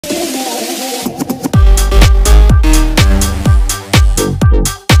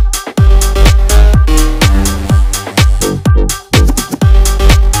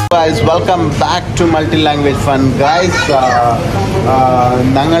Guys, welcome back to multi-language fun. Guys,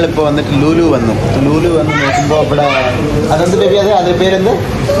 ഞങ്ങൾ ഇപ്പോൾ വന്നിട്ട് ലുലു വന്നു നോക്കുമ്പോൾ ഇവിടെ അതെന്ത് ബേബി അതിൻ്റെ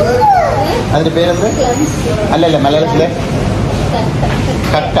പേരെന്ത് അല്ലല്ല മലയാളത്തിലെ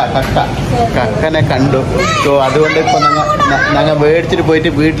കക്കനെ കണ്ടു. സോ അതുകൊണ്ട് ഇപ്പോൾ ഞങ്ങൾ മേടിച്ചിട്ട് പോയിട്ട്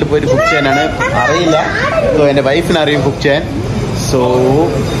വീട്ടിൽ പോയിട്ട് കുക്ക് ചെയ്യാനാണ്. അറിയില്ല, സോ എൻ്റെ വൈഫിന് അറിയും കുക്ക് ചെയ്യാൻ. സോ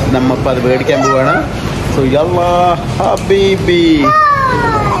നമ്മളിപ്പോൾ അത് മേടിക്കാൻ പോവാണ്. സോ യല്ലാ ഹബീബി.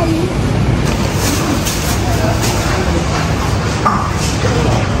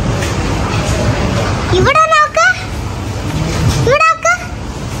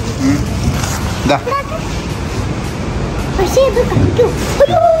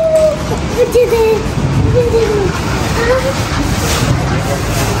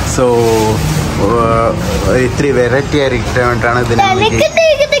 സോ ഇത്തിരി വെറൈറ്റി ആയിട്ടാണ് ഇതിനെ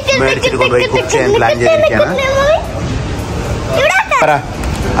മേടിച്ചിട്ട് കൊണ്ടുപോയി കുക്ക് ചെയ്യാൻ പ്ലാൻ ചെയ്തിരിക്കുകയാണ്. പറ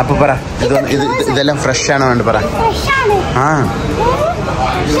അപ്പൊ പറ, ഇതെല്ലാം ഫ്രഷ് ആണോ വേണ്ട പറ.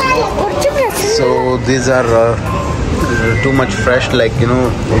 So these are too much fresh, like you know,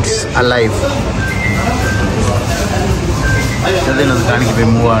 it's alive. അതെന്നൊന്ന് കാണിക്കേ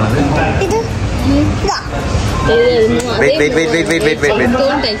മൂവ് ആണത്. wait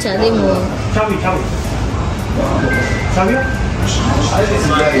don't touch ade move.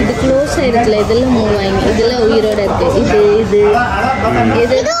 இது க்ளோஸ் ஆயிருக்குல, இதெல்லாம் மூவ் ஆயிங்க. இதெல்லாம் உயிரோட இருக்கு. இது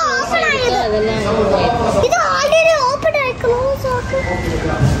க்ளோஸ் ஆயிருக்கு, அதெல்லாம் மூவ் ஆயிருக்கு. இது ஆல்ரெடி ஓபன் ஆயிருக்கு, க்ளோஸ் ஆக்கு.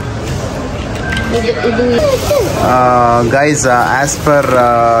 Guys, as per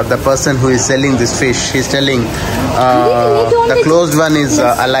the person who is selling this fish, he's telling the closed one is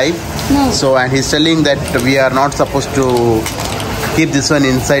alive. No. So and he's telling that we are not supposed to keep this one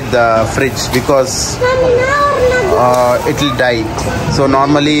inside the fridge because it will die. So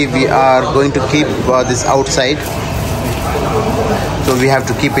normally we are going to keep this outside. So we have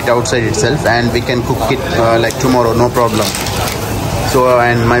to keep it outside itself and we can cook it like tomorrow, no problem. So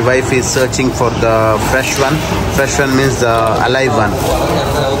and my wife is searching for the fresh one. Fresh one means the alive one.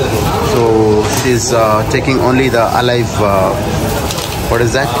 So she's taking only the alive. What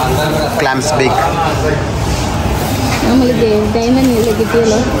is that? Clams big. നമ്മൾക്ക് diamond ഇല്ല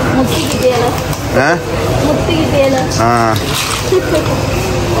കിട്ടിയല്ലോ, മുത്തി കിട്ടിയല്ലോ.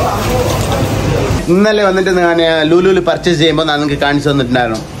 ഇന്നലെ വന്നിട്ട് ഞാൻ ലുലുവിൽ purchase ചെയ്യുമ്പോൾ നിങ്ങൾക്ക് കാണിച്ചു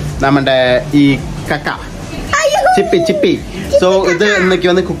തന്നിട്ടുണ്ടായിരുന്നു നമ്മുടെ ഈ കക്ക ചിപ്പി. സോ ഇത് ഇന്നേക്ക്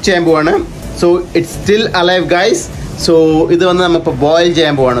വന്ന് കുക്ക് ചെയ്യാൻ പോവാണ്. So it's still alive guys. So ಇದು ಒಂದು ನಮ್ಮಪ್ಪ ಬಾಯ್ಲ್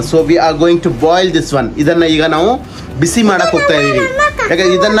ചെയ്യാൻ പോവാണ്. So we are going to boil this one. ಇದನ್ನ ಈಗ ನಾವು ಬಿಸಿ ಮಾಡಕ್ ಹೋಗ್ತಾ ಇದೀವಿ.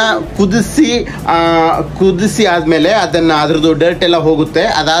 ಯಾಕಂದ್ರೆ ಇದನ್ನ ಕುದಿಸಿ ಆದ್ಮೇಲೆ ಅದನ್ನ ಅದ್ರದ್ದು ಡರ್ಟ್ ಎಲ್ಲ ಹೋಗುತ್ತೆ.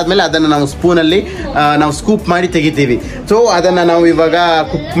 ಅದಾದ್ಮೇಲೆ ಅದನ್ನ ನಾವು ಸ್ಪೂನಲ್ಲಿ ನಾವು ಸ್ಕೂಪ್ ಮಾಡಿ ತೆಗಿತೀವಿ. ಸೊ ಅದನ್ನ ನಾವು ಇವಾಗ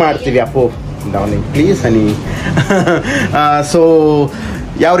ಕುಕ್ ಮಾಡ್ತೀವಿ. ಅಪ್ಪೋ ಪ್ಲೀಸ್ ಹನಿ. ಸೊ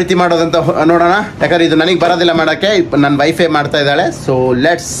ಯಾವ ರೀತಿ ಮಾಡೋದಂತ ನೋಡೋಣ. ಯಾಕಂದ್ರೆ ಇದು ನನಗೆ ಬರೋದಿಲ್ಲ ಮಾಡೋಕ್ಕೆ, ನನ್ನ ವೈಫೈ ಮಾಡ್ತಾ ಇದ್ದಾಳೆ. So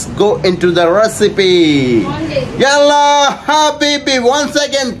let's go in to the recipe. ಎಲ್ಲ ಹಬೀಬಿ once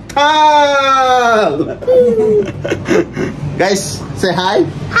again guys say hi.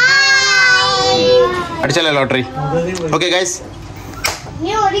 ಅಡಿಚಲ್ಲ lottery. Okay guys,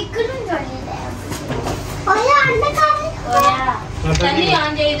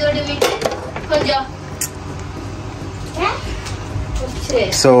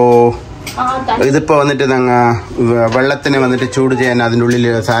 so ഇതിപ്പോൾ വന്നിട്ട് ഞങ്ങൾ വെള്ളത്തിന് വന്നിട്ട് ചൂട് ചെയ്യാൻ അതിൻ്റെ ഉള്ളിൽ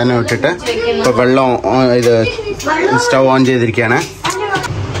സാധനം ഇട്ടിട്ട് ഇപ്പോൾ വെള്ളം ഇത് സ്റ്റവ് ഓൺ ചെയ്തിരിക്കുകയാണ്.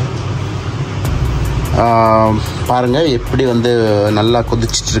 பாருங்க எப்படி வந்து நல்லா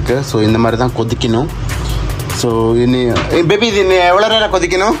கொதிச்சிட்டு இருக்கு. ஸோ இந்த மாதிரி தான் கொதிக்கணும். ஸோ இனி பேபி இது எவ்வளோ நேரம்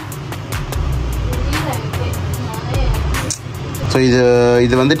கொதிக்கணும்? ஸோ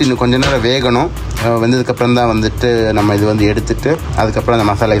இது வந்துட்டு இன்னும் கொஞ்ச நேரம் வேகணும். வெந்ததுக்கப்புறம் தான் வந்துட்டு நம்ம இது வந்து எடுத்துட்டு அதுக்கப்புறம் அந்த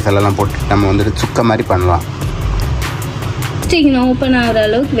மசாலா எல்லாம் போட்டு நம்ம வந்துட்டு சுக்க மாதிரி பண்ணலாம். ಓಪನ್ ಆಗೋರ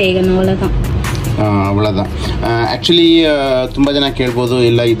அளவுக்கு வேகணும், அவ்வளோதான். ಅவ்வளೋதான். ಆ್ಯಕ್ಚುಲಿ ತುಂಬ ಜನ ಕೇಳ್ಬೋದು,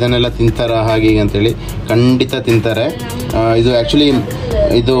 ಇಲ್ಲ ಇದನ್ನೆಲ್ಲ ತಿಂತಾರ ಹಾಗೆ ಹೀಗೆ ಅಂತೇಳಿ. ಖಂಡಿತ ತಿಂತಾರೆ. ಇದು ಆ್ಯಕ್ಚುಲಿ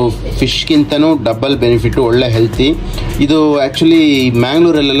ಇದು ಫಿಶ್ಗಿಂತನೂ ಡಬಲ್ ಬೆನಿಫಿಟ್ಟು, ಒಳ್ಳೆ ಹೆಲ್ತಿ. ಇದು ಆ್ಯಕ್ಚುಲಿ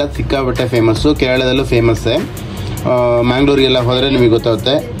ಮ್ಯಾಂಗ್ಳೂರಲ್ಲೆಲ್ಲ ಸಿಕ್ಕಾಪಟ್ಟೆ ಫೇಮಸ್ಸು, ಕೇರಳದಲ್ಲೂ ಫೇಮಸ್ಸೇ. ಮ್ಯಾಂಗ್ಳೂರಿಗೆಲ್ಲ ಹೋದರೆ ನಿಮಗೆ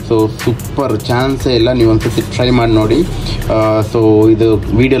ಗೊತ್ತಾಗುತ್ತೆ. ಸೊ ಸೂಪರ್, ಚಾನ್ಸೇ ಇಲ್ಲ. ನೀವು ಒಂದ್ಸತಿ ಟ್ರೈ ಮಾಡಿ ನೋಡಿ. ಸೊ ಇದು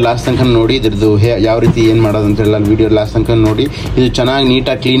ವಿಡಿಯೋ ಲಾಸ್ಟ್ ತನಕ ನೋಡಿ, ಇದ್ರದ್ದು ಯಾವ ರೀತಿ ಏನು ಮಾಡೋದು ಅಂತೆಲ್ಲ ವಿಡಿಯೋ ಲಾಸ್ಟ್ ತನಕ ನೋಡಿ. ಇದು ಚೆನ್ನಾಗಿ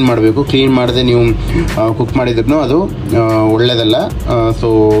ನೀಟಾಗಿ ಕ್ಲೀನ್ ಮಾಡಬೇಕು. ಕ್ಲೀನ್ ಮಾಡದೆ ನೀವು ಕುಕ್ ಮಾಡಿದ್ರೂ ಅದು ಒಳ್ಳೆಯದಲ್ಲ. ಸೊ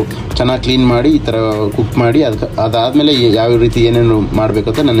ಚೆನ್ನಾಗಿ ಕ್ಲೀನ್ ಮಾಡಿ ಈ ಥರ ಕುಕ್ ಮಾಡಿ ಅದಾದಮೇಲೆ ಯಾವ ರೀತಿ ಏನೇನು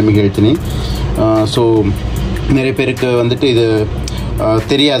ಮಾಡಬೇಕಂತ ನಾನು ನಿಮಗೆ ಹೇಳ್ತೀನಿ. ஸோ நிறைய பேருக்கு வந்துட்டு இது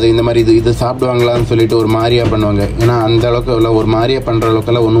தெரியாது இந்த மாதிரி இது சாப்பிடுவாங்களான்னு சொல்லிட்டு ஒரு மாதிரியாக பண்ணுவாங்க. ஏன்னா அந்த அளவுக்கு இல்லை, ஒரு மாதிரியாக பண்ணுற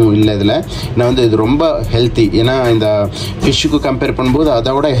அளவுக்குலாம் ஒன்றும் இல்லை இதில். ஏன்னா வந்து இது ரொம்ப ஹெல்த்தி. ஏன்னா இந்த ஃபிஷ்ஷுக்கு கம்பேர் பண்ணும்போது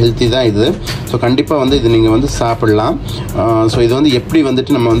அதோட ஹெல்த்தி தான் இது. ஸோ கண்டிப்பாக வந்து இது நீங்கள் வந்து சாப்பிட்லாம். ஸோ இது வந்து எப்படி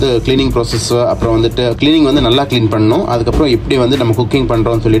வந்துட்டு நம்ம வந்து க்ளீனிங் ப்ராசஸ், அப்புறம் வந்துட்டு க்ளீனிங் வந்து நல்லா க்ளீன் பண்ணணும், அதுக்கப்புறம் எப்படி வந்து நம்ம குக்கிங்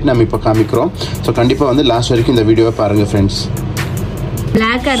பண்ணுறோம்னு சொல்லிட்டு நம்ம இப்போ காமிக்கிறோம். ஸோ கண்டிப்பாக வந்து லாஸ்ட் வரைக்கும் இந்த வீடியோவை பாருங்கள் ஃப்ரெண்ட்ஸ்.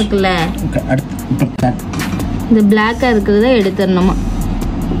 பிளாக்காக இருக்குல்ல, இந்த பிளாக்காக இருக்கிறத எடுத்துடணுமா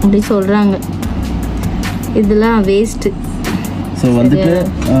அப்படி சொல்கிறாங்க. இதெல்லாம் ವೇಸ್ಟ್. ಸೊ வந்துட்டு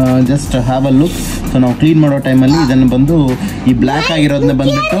just have a look. So ನಾವು ಕ್ಲೀನ್ ಮಾಡೋ ಟೈಮಲ್ಲಿ ಇದನ್ನು ಬಂದು ಈ ಬ್ಲ್ಯಾಕ್ ಆಗಿರೋದನ್ನ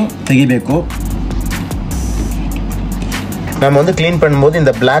ಬಂದ್ಬಿಟ್ಟು ತೆಗಿಬೇಕು. நம்ம வந்து க்ளீன் பண்ணும்போது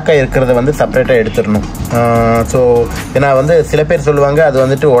இந்த பிளாக்காக இருக்கிறத வந்து செப்பரேட்டாக எடுத்துடணும். ஸோ ஏன்னா வந்து சில பேர் சொல்லுவாங்க அது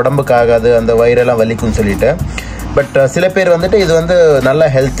வந்துட்டு உடம்புக்கு ஆகாது, அந்த வயிறெல்லாம் வலிக்கும்னு சொல்லிட்டு. பட் சில பேர் வந்துட்டு இது வந்து நல்லா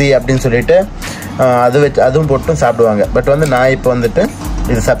ஹெல்த்தி அப்படின்னு சொல்லிட்டு அதுவும் போட்டும் சாப்பிடுவாங்க. பட் வந்து நான் இப்போ வந்துட்டு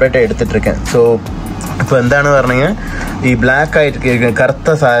இது செப்பரேட்டாக എടുത്തിട്ടിരിക്കேன். ஸோ ഇപ്പോൾ എന്താണ് പറഞ്ഞാൽ ഈ ബ്ലാക്ക് ആയിട്ട്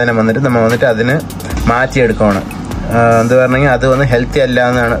കറുത്ത സാധനം വന്നിട്ട് നമ്മൾ വന്നിട്ട് അതിന് മാറ്റിയെടുക്കണം. എന്ത് പറഞ്ഞെങ്കിൽ അത് വന്ന് ഹെൽത്തി അല്ല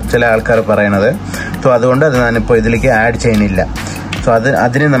എന്നാണ് ചില ആൾക്കാർ പറയണത്. സോ അതുകൊണ്ട് അത് ഞാനിപ്പോൾ ഇതിലേക്ക് ആഡ് ചെയ്യണില്ല. സോ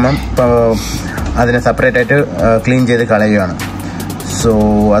അതിന് നമ്മൾ അതിനെ സെപ്പറേറ്റ് ആയിട്ട് ക്ലീൻ ചെയ്ത് കളയുകയാണ്. സോ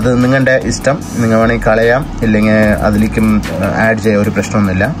അത് നിങ്ങളുടെ ഇഷ്ടം, നിങ്ങൾ വേണമെങ്കിൽ കളയാം, ഇല്ലെങ്കിൽ അതിലേക്കും ആഡ് ചെയ്യാൻ ഒരു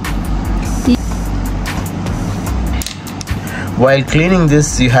പ്രശ്നമൊന്നുമില്ല. While cleaning this,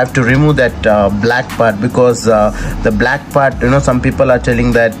 you have to remove that black part, because the black part, you know, some people are telling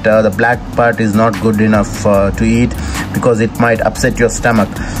that the black part is not good enough to eat because it might upset your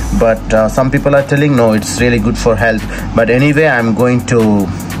stomach. But some people are telling no, it's really good for health. But anyway, I'm going to,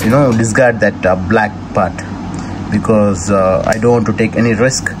 you know, discard that black part because I don't want to take any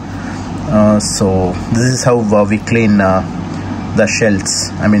risk. So this is how we clean the shells.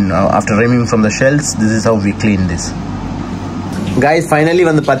 I mean, after removing from the shells, this is how we clean this. Guys, finally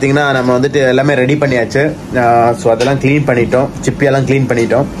வந்து பார்த்தீங்கன்னா நம்ம வந்துட்டு எல்லாமே ready பண்ணியாச்சு. So அதெல்லாம் clean பண்ணிட்டோம், சிப்பியெல்லாம் clean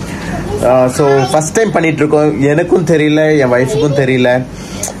பண்ணிட்டோம். So first time பண்ணிகிட்ருக்கோம். எனக்கும் தெரியல, என் ஒய்ஃபுக்கும் தெரியல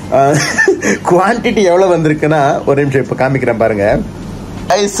குவான்டிட்டி எவ்வளோ வந்திருக்குன்னா, ஒரு நிமிஷம் இப்போ காமிக்கிறேன் பாருங்கள்.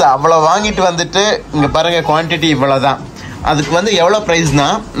 கைஸ், அவ்வளோ வாங்கிட்டு வந்துட்டு இங்கே பாருங்கள், குவான்டிட்டி இவ்வளோ தான். அதுக்கு வந்து எவ்வளோ ப்ரைஸ்னா,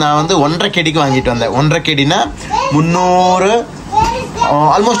 நான் வந்து 1.5 கேடிக்கு வாங்கிட்டு வந்தேன். 1.5 கேடினா 300,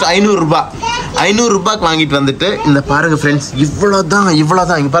 ஆல்மோஸ்ட் 500 ரூபாய். 500 ரூபாய்க்கு வாங்கிட்டு வந்துட்டு இந்த பாருங்க ஃப்ரெண்ட்ஸ், இவ்வளோதான்.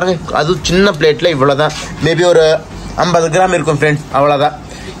 இங்கே பாருங்க, அது சின்ன பிளேட்டில் இவ்வளோதான். மேபி ஒரு 50 கிராம் இருக்கும் ஃப்ரெண்ட்ஸ், அவ்வளோதான்.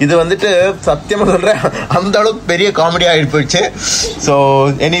 இது வந்துட்டு சத்தியமாக சொல்கிறேன், அந்த அளவுக்கு பெரிய காமெடி ஆகிட்டு போயிடுச்சு. ஸோ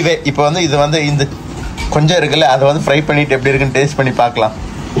எனிவே, இப்போ வந்து இது வந்து இந்த கொஞ்சம் இருக்குல்ல, அதை வந்து ஃப்ரை பண்ணிட்டு எப்படி இருக்குன்னு டேஸ்ட் பண்ணி பார்க்கலாம்.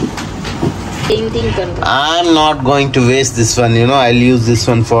 I'm not going to waste this one, you know. I'll use this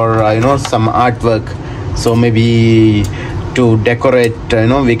one for you know, some artwork. So maybe to decorate, you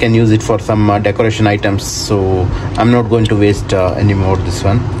know, we can use it for some decoration items. So I'm not going to waste anymore this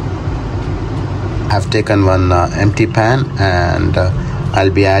one. I've taken one empty pan and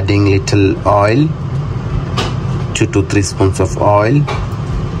I'll be adding little oil, 2 to 3 spoons of oil,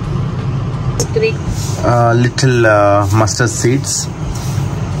 little mustard seeds,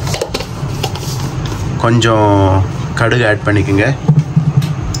 கொஞ்சம் கடுகு add பண்ணிக்கோங்க.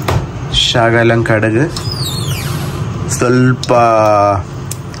 ಶಾಗಲಂ ಕಡುಗು, ಸ್ವಲ್ಪ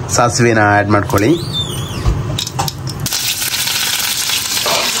ಸಾಸಿವೆನ add ಮಾಡ್ಕೊಳ್ಳಿ.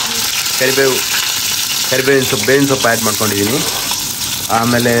 ಬೇವಿನ ಸೊಪ್ಪು add ಮಾಡ್ಕೊಂಡಿದ್ದೀನಿ.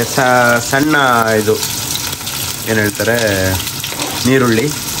 ಆಮೇಲೆ ಸಣ್ಣ ಇದು ಏನು ಹೇಳ್ತಾರೆ, ನೀರುಳ್ಳಿ,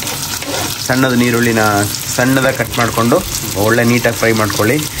 ಸಣ್ಣದು ನೀರುಳ್ಳಿನ ಸಣ್ಣದಾಗಿ ಕಟ್ ಮಾಡಿಕೊಂಡು ಒಳ್ಳೆ நீட்டாக ஃப்ரை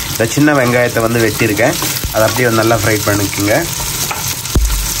ಮಾಡ್ಕೊಳ್ಳி. இந்த சின்ன வெங்காயத்தை வந்து வெட்டியிருக்கேன், அதை அப்படியே நல்லா ஃப்ரை பண்ணிக்கோங்க.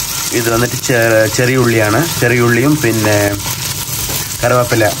 ഇത് വന്നിട്ട് ചെറിയ ഉള്ളിയാണ്. ചെറിയ ഉള്ളിയും പിന്നെ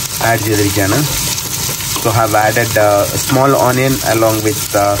കറിവേപ്പില ആഡ് ചെയ്തിരിക്കുകയാണ്. So have added small onion along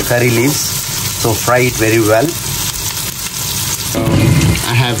with curry leaves. So fry it very well.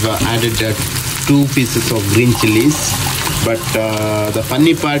 I have added 2 pieces of green chilies. But the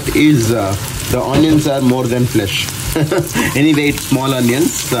funny part is the onions are more than flesh. Anyway, it's small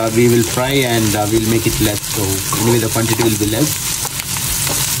onions. We will fry and we'll make it less. So anyway, the quantity will be less.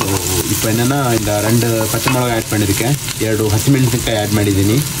 So இப்போ என்னென்னா, இந்த 2 பச்சை மிளகாய் add பண்ணியிருக்கேன், 2 ಹಸಿಮೆಣಸಿನಕಾಯಿ add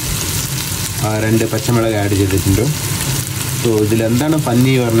ಮಾಡಿದ್ದೀನಿ, 2 പച്ചമുളക് add ചെയ്തിട്ടുണ്ട്. സോ ഇതിൽ എന്താണ്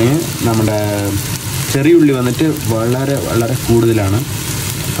പന്നി പറഞ്ഞാൽ, നമ്മുടെ ചെറിയ ഉള്ളി വന്നിട്ട് വളരെ വളരെ കൂടുതലാണ്.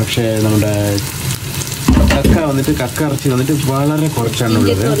 പക്ഷേ നമ്മുടെ കക്ക ഇറച്ചി വന്നിട്ട് വളരെ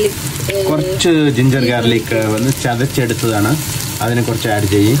കുറച്ചാണുള്ളത്. കുറച്ച് ജിഞ്ചർ ഗാർലിക് വന്ന് ചതച്ചെടുത്തതാണ്, അതിനെ കുറച്ച് ആഡ്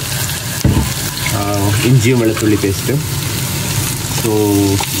ചെയ്യും. ഇഞ്ചിയും വെളുത്തുള്ളി പേസ്റ്റ്. ஸோ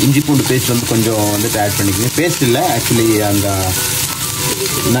இஞ்சி பூண்டு பேஸ்ட் வந்து கொஞ்சம் வந்துட்டு ஆட் பண்ணிக்கோங்க. பேஸ்ட் இல்லை, ஆக்சுவலி அந்த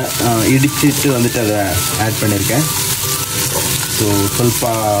இடிச்சிட்டு வந்துட்டு அதை ஆட் பண்ணியிருக்கேன். ஸோ ಸೊ ಸ್ವಲ್ಪ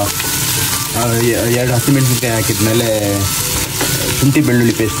 2 ಹಸಿಮೆಣಸಿನ್ಕಾಯಿ ಹಾಕಿದ್ಮೇಲೆ ಶುಂಠಿ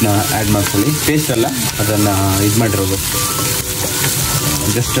ಬೆಳ್ಳುಳ್ಳಿ ಪೇಸ್ಟ್ನ ಆ್ಯಡ್ ಮಾಡ್ಕೊಳ್ಳಿ. ಪೇಸ್ಟ್ ಅಲ್ಲ, ಅದನ್ನು ಇದು ಮಾಡಿರೋದು,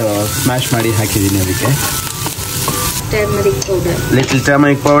 ಜಸ್ಟ್ ಸ್ಮ್ಯಾಶ್ ಮಾಡಿ ಹಾಕಿದ್ದೀನಿ ಅದಕ್ಕೆ. Little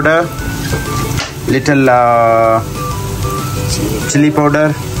turmeric powder, little chili powder.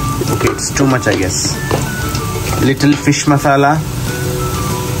 Okay, it's too much I guess. Little fish masala.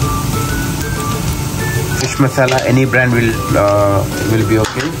 Fish masala, any brand will be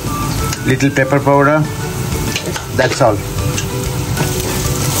okay. Little pepper powder. That's all.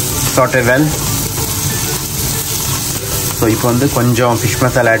 Saute well. So இப்போ வந்து கொஞ்சம் fish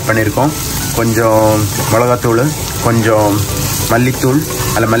masala add பண்ணியிருக்கோம், கொஞ்சம் மிளகாத்தூள், கொஞ்சம் மல்லித்தூள்,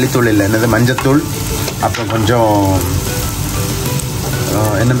 மல்லித்தூள் இல்லை என்னது மஞ்சத்தூள், அப்புறம் கொஞ்சம்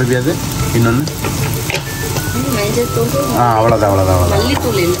என்ன பேபி அது இன்னொன்று അவ்வளോதான்.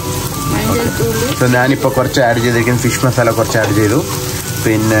 സോ ഞാനിപ്പോൾ കുറച്ച് ആഡ് ചെയ്തിരിക്കുന്നത് ഫിഷ് മസാല കുറച്ച് ആഡ് ചെയ്തു,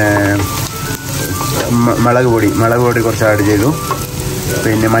 പിന്നെ മുളക് പൊടി കുറച്ച് ആഡ് ചെയ്തു,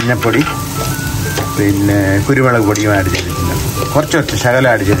 പിന്നെ മഞ്ഞൾപ്പൊടി, പിന്നെ കുരുമുളക് പൊടിയും ആഡ് ചെയ്തിട്ടുണ്ട്. കുറച്ച് ശകലം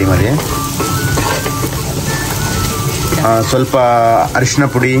ಆಡ್ ചെയ്തി മതി. ಸ್ವಲ್ಪ ಅರಿಶಿನ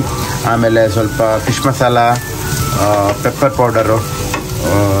ಪುಡಿ, ಆಮೇಲೆ ಸ್ವಲ್ಪ ಫಿಶ್ ಮಸಾಲ, ಪೆಪ್ಪರ್ ಪೌಡರು,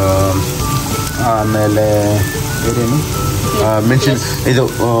 ಆಮೇಲೆ ಬೇರೇನು ಮೆಣಸಿನ ಇದು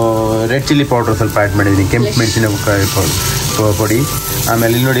ರೆಡ್ ಚಿಲ್ಲಿ ಪೌಡ್ರ್ ಸ್ವಲ್ಪ ಆ್ಯಡ್ ಮಾಡಿದ್ದೀನಿ, ಕೆಂಪು ಮೆಣಸಿನಕಾಯಿ ಪುಡಿ.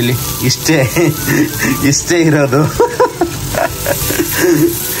 ಆಮೇಲೆ ಇಲ್ಲಿ ನೋಡಿ, ಇಲ್ಲಿ ಇಷ್ಟೇ ಇರೋದು.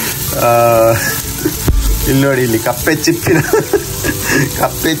 ಇಲ್ಲಿ ನೋಡಿ, ಇಲ್ಲಿ ಕಪ್ಪೆ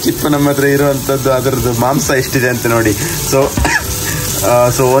ಚಿಪ್ಪು ನಮ್ಮ ಹತ್ರ ಇರುವಂಥದ್ದು, ಅದರದ್ದು ಮಾಂಸ ಎಷ್ಟಿದೆ ಅಂತ ನೋಡಿ.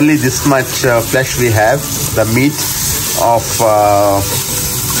 So only this much flesh we have, the meet of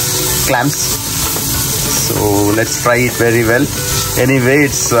clams. So let's fry it very well. Anyway,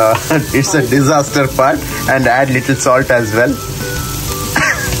 it's a disaster part, and add little salt as well.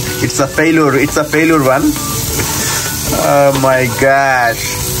 It's a failure one. Oh my gosh.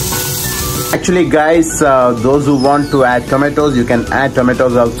 Actually guys, those who want to add tomatoes, you can add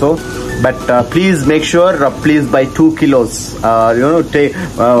tomatoes also, but please make sure please buy 2 kilos, take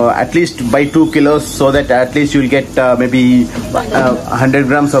at least buy 2 kilos, so that at least you'll get maybe 100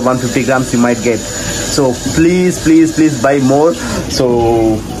 grams or 150 grams you might get. So please buy more. So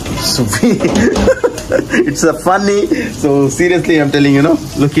it's a funny, so seriously I'm telling you,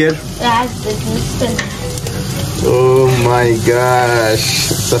 look here. Oh my gosh,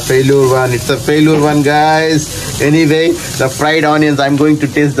 it's a failure one guys. Anyway, the fried onions, I'm going to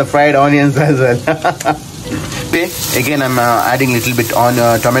taste the fried onions as well. Okay, again I'm adding little bit on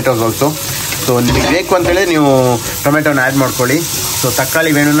tomatoes also. So ನಿಮಗೆ ಬೇಕು ಅಂತೇಳಿ ನೀವು ಟೊಮೆಟೊನ add ಮಾಡ್ಕೊಳ್ಳಿ. So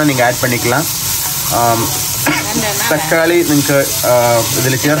ತಕ್ಕಾಳಿ ವೇಣುನ ನೀವು add பண்ணிக்கலாம். തക്കാളി നിങ്ങൾക്ക്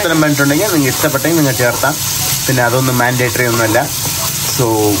ഇതിൽ ചേർത്തണം പറഞ്ഞിട്ടുണ്ടെങ്കിൽ നിങ്ങൾക്ക് ഇഷ്ടപ്പെട്ടെങ്കിൽ നിങ്ങൾ ചേർത്താം. പിന്നെ അതൊന്നും മാൻഡേറ്ററി ഒന്നുമല്ല. സോ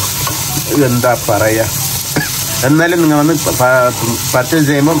എന്താ പറയുക, എന്നാലും നിങ്ങൾ വന്ന് പർച്ചേസ്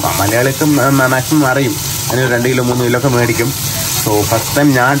ചെയ്യുമ്പോൾ മലയാളിക്കും മാക്സിമം അറിയും, അതിന് 2 കിലോ 3 കിലോ ഒക്കെ മേടിക്കും. സോ ഫസ്റ്റ് ടൈം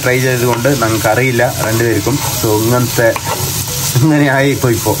ഞാൻ ട്രൈ ചെയ്തുകൊണ്ട് ഞങ്ങൾക്ക് അറിയില്ല രണ്ടുപേർക്കും. സോ ഇങ്ങനെ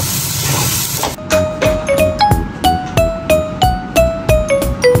ആയിപ്പോൾ ഇപ്പോൾ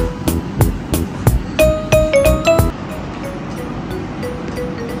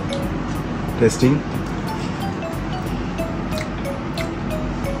testing.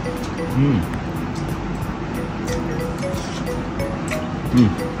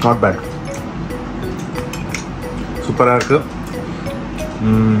 Not bad. சூப்பராக இருக்கு.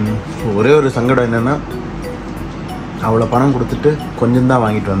 ஒரே ஒரு சங்கடம் என்னென்னா, அவ்வளோ பணம் கொடுத்துட்டு கொஞ்சம் தான்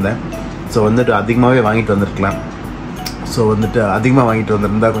வாங்கிட்டு வந்தேன். ஸோ வந்துட்டு அதிகமாகவே வாங்கிட்டு வந்திருக்கலாம். ஸோ வந்துட்டு அதிகமாக வாங்கிட்டு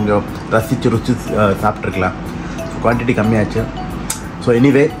வந்திருந்தால் கொஞ்சம் ரசித்து ருசி சாப்பிட்ருக்கலாம். Quantity கம்மியாச்சு. So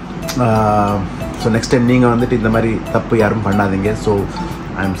anyway, so next time நீங்கள் வந்துட்டு இந்த மாதிரி தப்பு யாரும் பண்ணாதீங்க. So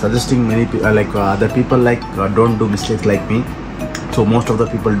I am suggesting many like other people like don't do mistakes like me. So most of the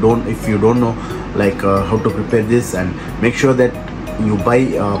people don't, if you don't know like how to prepare this, and make sure that you buy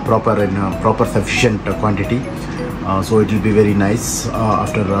proper and proper sufficient quantity, so it will be very nice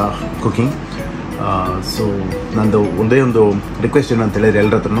after cooking. So ನಂದು ಒಂದೇ ಒಂದು request ಏನಂತ ಹೇಳಿದ್ರೆ,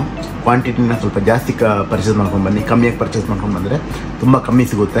 ಎಲ್ಲರ ಹತ್ರನೂ ಕ್ವಾಂಟಿಟಿನ ಸ್ವಲ್ಪ ಜಾಸ್ತಿ purchase ಮಾಡ್ಕೊಂಡು ಬನ್ನಿ. ಕಮ್ಮಿಯಾಗಿ ಪರ್ಚೇಸ್ ಮಾಡ್ಕೊಂಡು ಬಂದರೆ ತುಂಬ ಕಮ್ಮಿ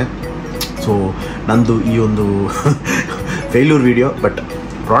ಸಿಗುತ್ತೆ. ಸೊ ನಂದು ಈ ಒಂದು ಫೇಲ್ಯೂರ್ ವಿಡಿಯೋ, ಬಟ್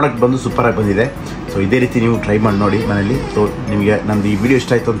ಪ್ರಾಡಕ್ಟ್ ಬಂದು ಸೂಪರಾಗಿ ಬಂದಿದೆ. ಸೊ ಇದೇ ರೀತಿ ನೀವು ಟ್ರೈ ಮಾಡಿ ನೋಡಿ ಮನೇಲಿ. ಸೊ ನಿಮಗೆ ನಂದು ಈ ವಿಡಿಯೋ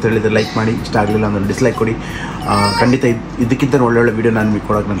ಇಷ್ಟ ಆಯಿತು ಅಂತ ಹೇಳಿದರೆ ಲೈಕ್ ಮಾಡಿ, ಇಷ್ಟ ಆಗಲಿಲ್ಲ ಅಂದರೆ ಡಿಸ್ಲೈಕ್ ಕೊಡಿ. ಖಂಡಿತ ಇದಕ್ಕಿಂತ ಒಳ್ಳೊಳ್ಳೆ ವಿಡಿಯೋ ನಾನು ನಿಮಗೆ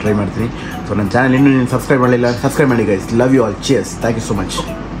ಕೊಡೋಕ್ಕೆ ನಾನು ಟ್ರೈ ಮಾಡ್ತೀನಿ. ಸೊ ನನ್ನ ಚಾನಲ್ ಇನ್ನೂ ನೀವು ಸಬ್ಸ್ಕ್ರೈಬ್ ಮಾಡಲಿಲ್ಲ, ಸಬ್ಸ್ಕ್ರೈಬ್ ಮಾಡಿ guys. Love you all. Cheers. Thank you so much.